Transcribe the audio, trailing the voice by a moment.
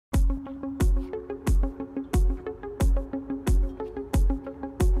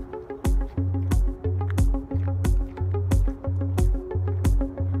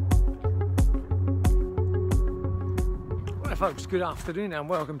folks, good afternoon and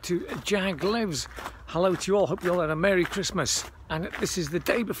welcome to Jag Lives. Hello to you all, hope you all had a Merry Christmas. And this is the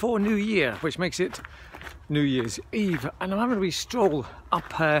day before New Year, which makes it New Year's Eve. And I'm having a wee stroll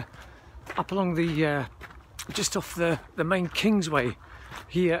up along the, just off the main Kingsway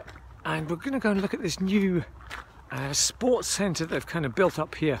here. And we're going to go and look at this new sports centre they've kind of built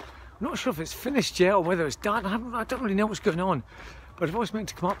up here. I'm not sure if it's finished yet or whether it's done. I don't really know what's going on. But I've always meant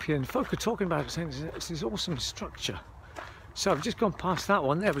to come up here and folk are talking about it, saying it's this awesome structure. So I've just gone past that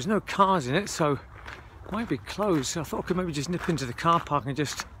one. There was no cars in it, so it might be closed. So I thought I could maybe just nip into the car park and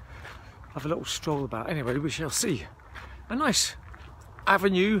just have a little stroll about. Anyway, we shall see. A nice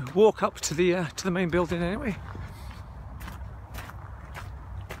avenue, walk up to the main building anyway.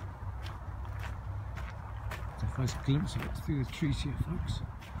 A nice glimpse of it through the trees here, folks.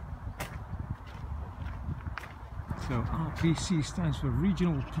 So RPC stands for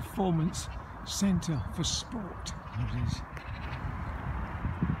Regional Performance Centre for Sport. There it is.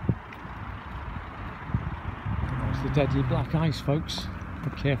 There's the deadly black ice, folks. Be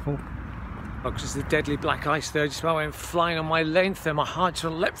careful. Folks, it's the deadly black ice there. Just about went flying on my length there. My heart just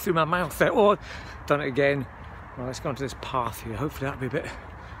leapt through my mouth there. Oh, done it again. Well, let's go onto this path here. Hopefully that'll be a bit...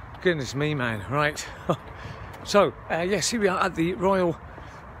 Goodness me, man. Right. So, yes, here we are at the Royal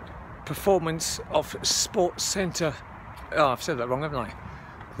Performance of Sports Centre. Oh, I've said that wrong, haven't I?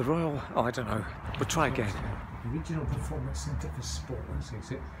 The Royal... Oh, I don't know. We'll try again. Regional Performance Centre for Sport.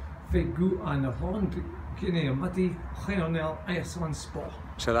 That's it.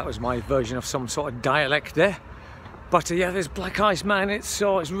 So that was my version of some sort of dialect there. But yeah, there's black ice, man. It's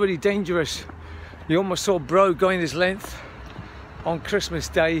really dangerous. You almost saw bro going his length on Christmas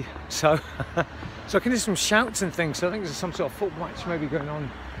Day. So so I can hear some shouts and things. So I think there's some sort of football match maybe going on.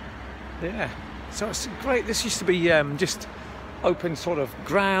 Yeah. So it's great. This used to be just open sort of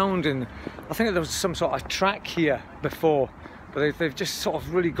ground, and I think there was some sort of track here before. But they've just sort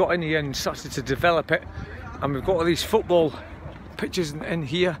of really got in here and started to develop it. And we've got all these football pitches in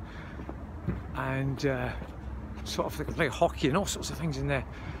here. And sort of they can play hockey and all sorts of things in there.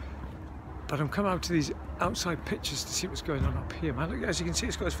 But I'm coming out to these outside pitches to see what's going on up here, man. Look, as you can see,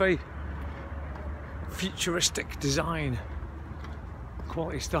 it's got this very futuristic design.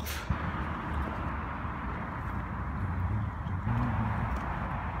 Quality stuff.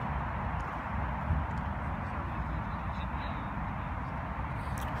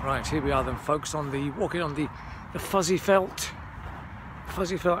 Right, here we are then, folks, walking on the fuzzy felt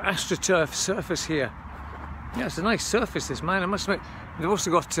AstroTurf surface here. Yeah, it's a nice surface, this, man. I must admit, they've also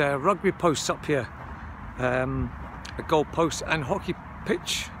got rugby posts up here, a goal post and hockey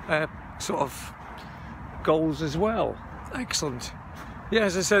pitch sort of goals as well. Excellent. Yeah,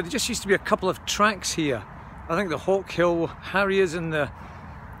 as I said, there just used to be a couple of tracks here. I think the Hawk Hill Harriers and the...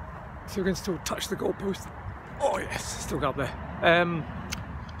 So we can still touch the goal post. Oh yes, still got up there.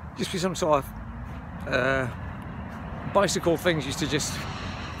 Just be some sort of bicycle things used to just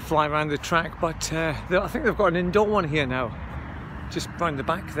fly around the track, but I think they've got an indoor one here now, just round the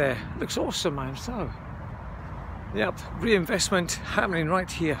back there. Looks awesome, man. So, yep, reinvestment happening right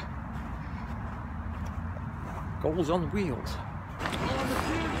here. Goals on wheels.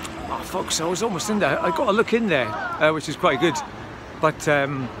 Oh, folks, I was almost in there. I got a look in there, which is quite good, but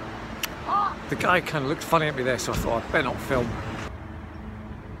the guy kind of looked funny at me there, so I thought I'd better not film.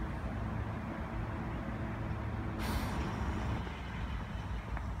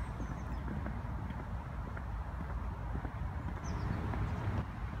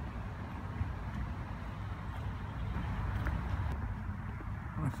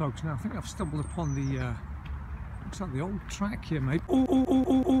 Folks, now I think I've stumbled upon the looks like the old track here, mate. Oh,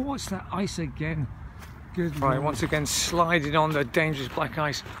 what's that ice again? Good. Right, once again sliding on the dangerous black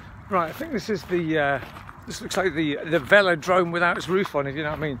ice. Right, I think this is the this looks like the velodrome without its roof on, if you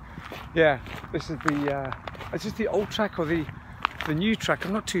know what I mean. Yeah, this is the is this the old track or the new track?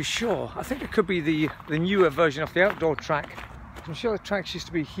 I'm not too sure. I think it could be the newer version of the outdoor track. I'm sure the tracks used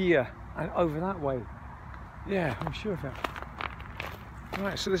to be here and over that way. Yeah, I'm sure of that.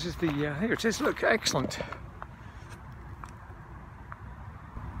 Right, so this is the, here it is, look, excellent.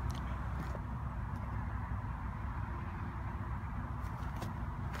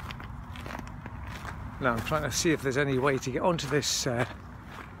 Now I'm trying to see if there's any way to get onto this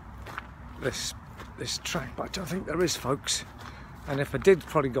this track, but I don't think there is, folks. And if I did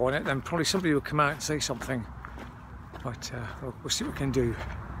probably go on it, then probably somebody would come out and say something. But we'll see what we can do.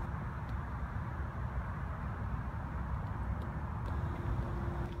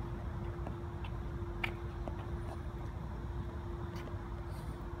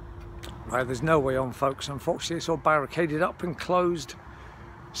 Right, there's no way on, folks. Unfortunately, it's all barricaded up and closed.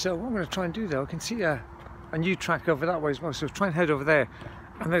 So what I'm going to try and do, though, I can see a a new track over that way as well, so try and head over there,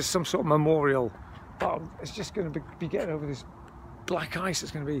 and there's some sort of memorial, but it's just going to be getting over this black ice.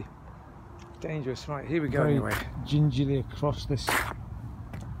 It's going to be dangerous. Right, here we go. Anyway, gingerly across this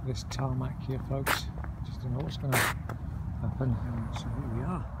tarmac here, folks. Just don't know what's going to happen. So here we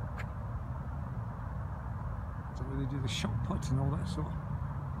are. So where they do the shot put and all that sort of,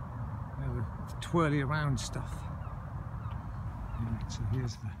 you know, the twirly around stuff. Right, so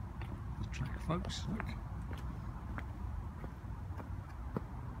here's the track, folks. Look.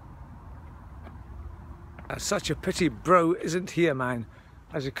 Such a pity Bro isn't here, man,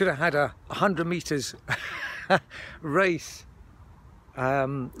 as we could have had a 100 metres race.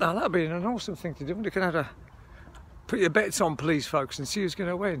 Now that would be an awesome thing to do. We could have put your bets on, please, folks, and see who's going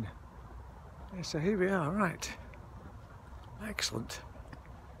to win. Yeah, so here we are. Right, excellent.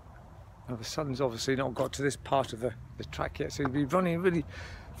 Now the sun's obviously not got to this part of the track yet, so you'd be running really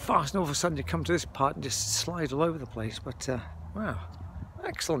fast, and all of a sudden you come to this part and just slide all over the place. But wow,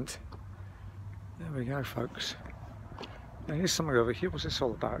 excellent. There we go, folks. Now here's something over here. What's this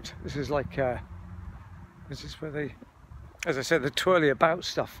all about? This is like, is this where they, as I said, the twirly about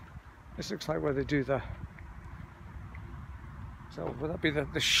stuff. This looks like where they do the, so would that be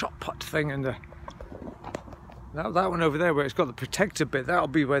the shot put thing, and that one over there where it's got the protector bit, that'll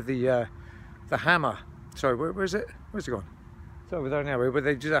be where the hammer, sorry, where's it? Where's it gone? It's over there now, where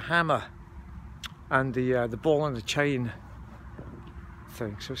they do the hammer and the ball and the chain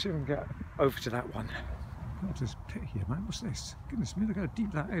thing. So see if we can get over to that one. What's this pit here, man? What's this? Goodness me, look how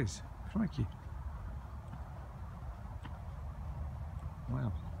deep that is. Crikey.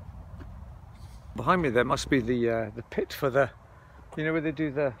 Wow. Behind me there must be the pit for the, you know, where they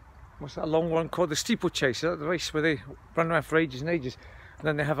do the, what's that long one called? The steeplechase. Is that the race where they run around for ages and ages, and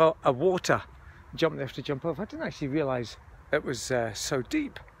then they have a water jump they have to jump over. I didn't actually realise it was so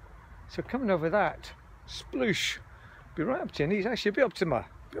deep. So coming over that, sploosh, be right up to your knees. Actually, be up to my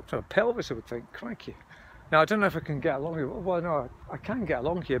pelvis, I would think. Crikey. Now I don't know if I can get along here. Well, no, I can get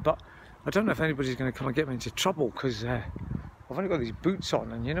along here, but I don't know if anybody's going to come and get me into trouble, because I've only got these boots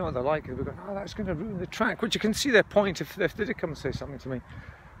on, and you know what they're like. They're going, oh, that's going to ruin the track, which you can see their point if they did come and say something to me.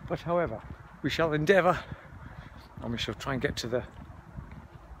 But however, we shall endeavour, and we shall try and get to the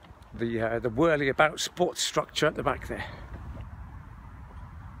whirly about sports structure at the back there.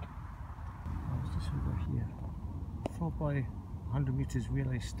 What's this over here? 4 by 100 metres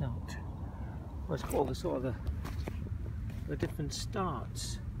relay start. Well, it's got all the sort of the different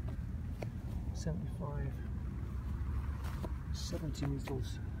starts. 75, 70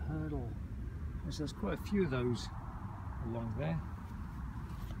 metres hurdle. So there's quite a few of those along there.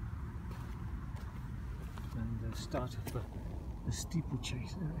 And the start of the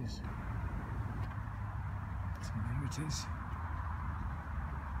steeplechase, there it is. So there it is.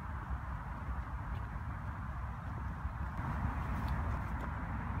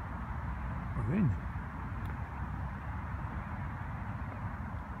 We're in.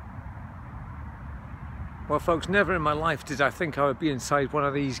 Well, folks, never in my life did I think I would be inside one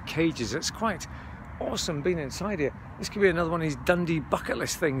of these cages. It's quite awesome being inside here. This could be another one of these Dundee bucket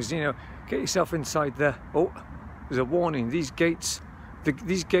list things, you know. Get yourself inside there. Oh, there's a warning. These gates,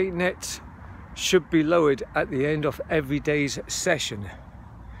 these gate nets should be lowered at the end of every day's session.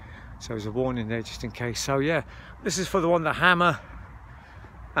 So there's a warning there just in case. So yeah, this is for the one, the hammer,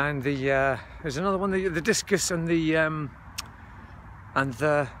 and the there's another one, the discus, and the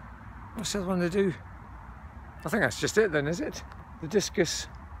what's the other one they do? I think that's just it then, is it? The discus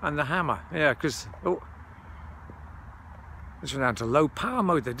and the hammer. Yeah, because this went down to low power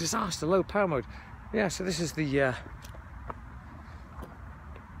mode, the disaster low power mode. Yeah, so this is the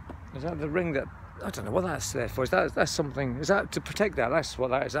is that the ring that, I don't know what that's there for. Is that's something, is that to protect that? That's what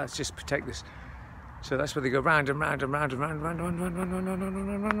that is. That's just protect this. So that's where they go round and round and round and round and round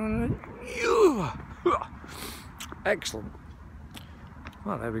and round. Excellent.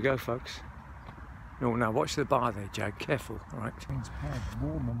 Well, there we go, folks. Oh, now watch the bar there, Jag. Careful. All right. Caird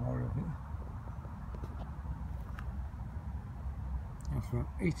War Memorial here. Now, for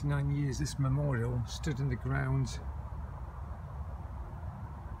 89 years, this memorial stood in the grounds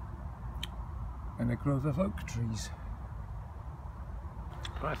and a grove of oak trees.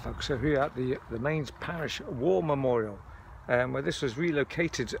 Right, folks. So here at the Mains Parish War Memorial, where this was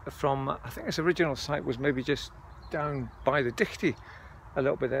relocated from. I think its original site was maybe just down by the Dundee a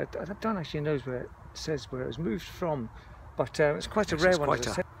little bit there. I don't actually know where it says where it was moved from, but it's quite a rare one. Quite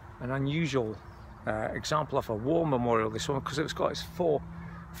an unusual example of a war memorial, this one, because it's got its 4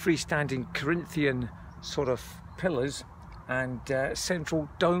 freestanding Corinthian sort of pillars and central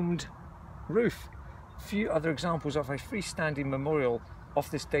domed roof. A few other examples of a freestanding memorial off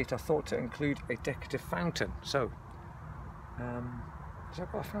this date are thought to include a decorative fountain. So, has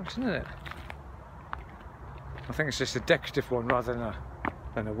that got a fountain in it? I think it's just a decorative one rather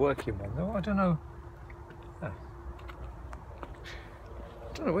than a working one. Though I don't know. I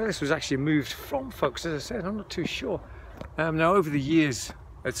don't know where this was actually moved from, folks. As I said, I'm not too sure. Now, over the years,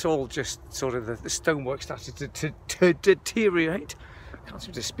 it's all just sort of the stonework started to deteriorate. Can't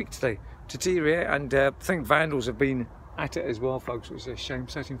seem to speak today. Deteriorate, and I think vandals have been at it as well, folks, which is a shame,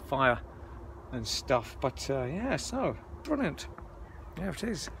 setting fire and stuff. But yeah, so brilliant. Yeah, it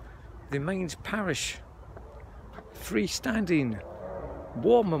is the Mains Parish freestanding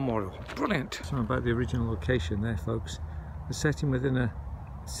war memorial. Brilliant. Something about the original location there, folks. The setting within a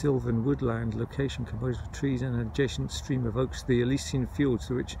sylvan woodland location composed of trees and an adjacent stream evokes the Elysian fields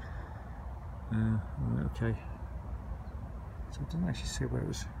through which okay, so it doesn't actually say where it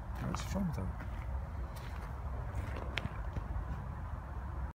was from though.